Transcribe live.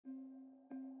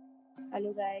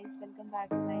Hello guys, welcome back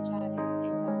to my channel and now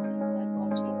you are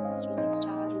watching a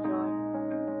 3-star resort.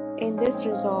 In this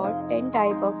resort, 10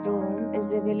 type of room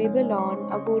is available on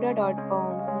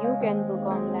agoda.com. You can book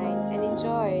online and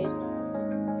enjoy it.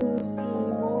 To see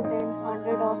more than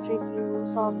 100 of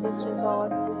reviews of this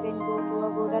resort, you can go to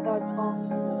agoda.com.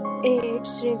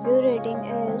 Its review rating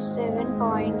is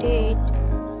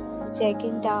 7.8.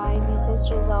 Check-in time in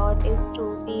this resort is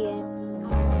 2 p.m.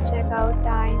 Check-out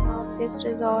time of this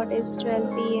resort is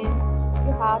 12 p.m. If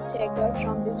you have checked out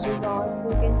from this resort,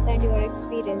 you can send your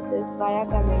experiences via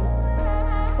comments.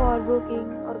 For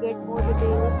booking or get more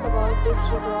details about this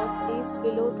resort, please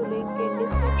below to link in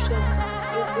description.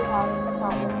 If you have any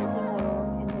problem booking a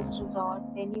room in this resort,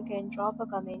 then you can drop a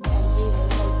comment and we will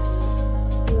help you.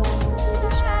 If you are new to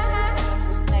this channel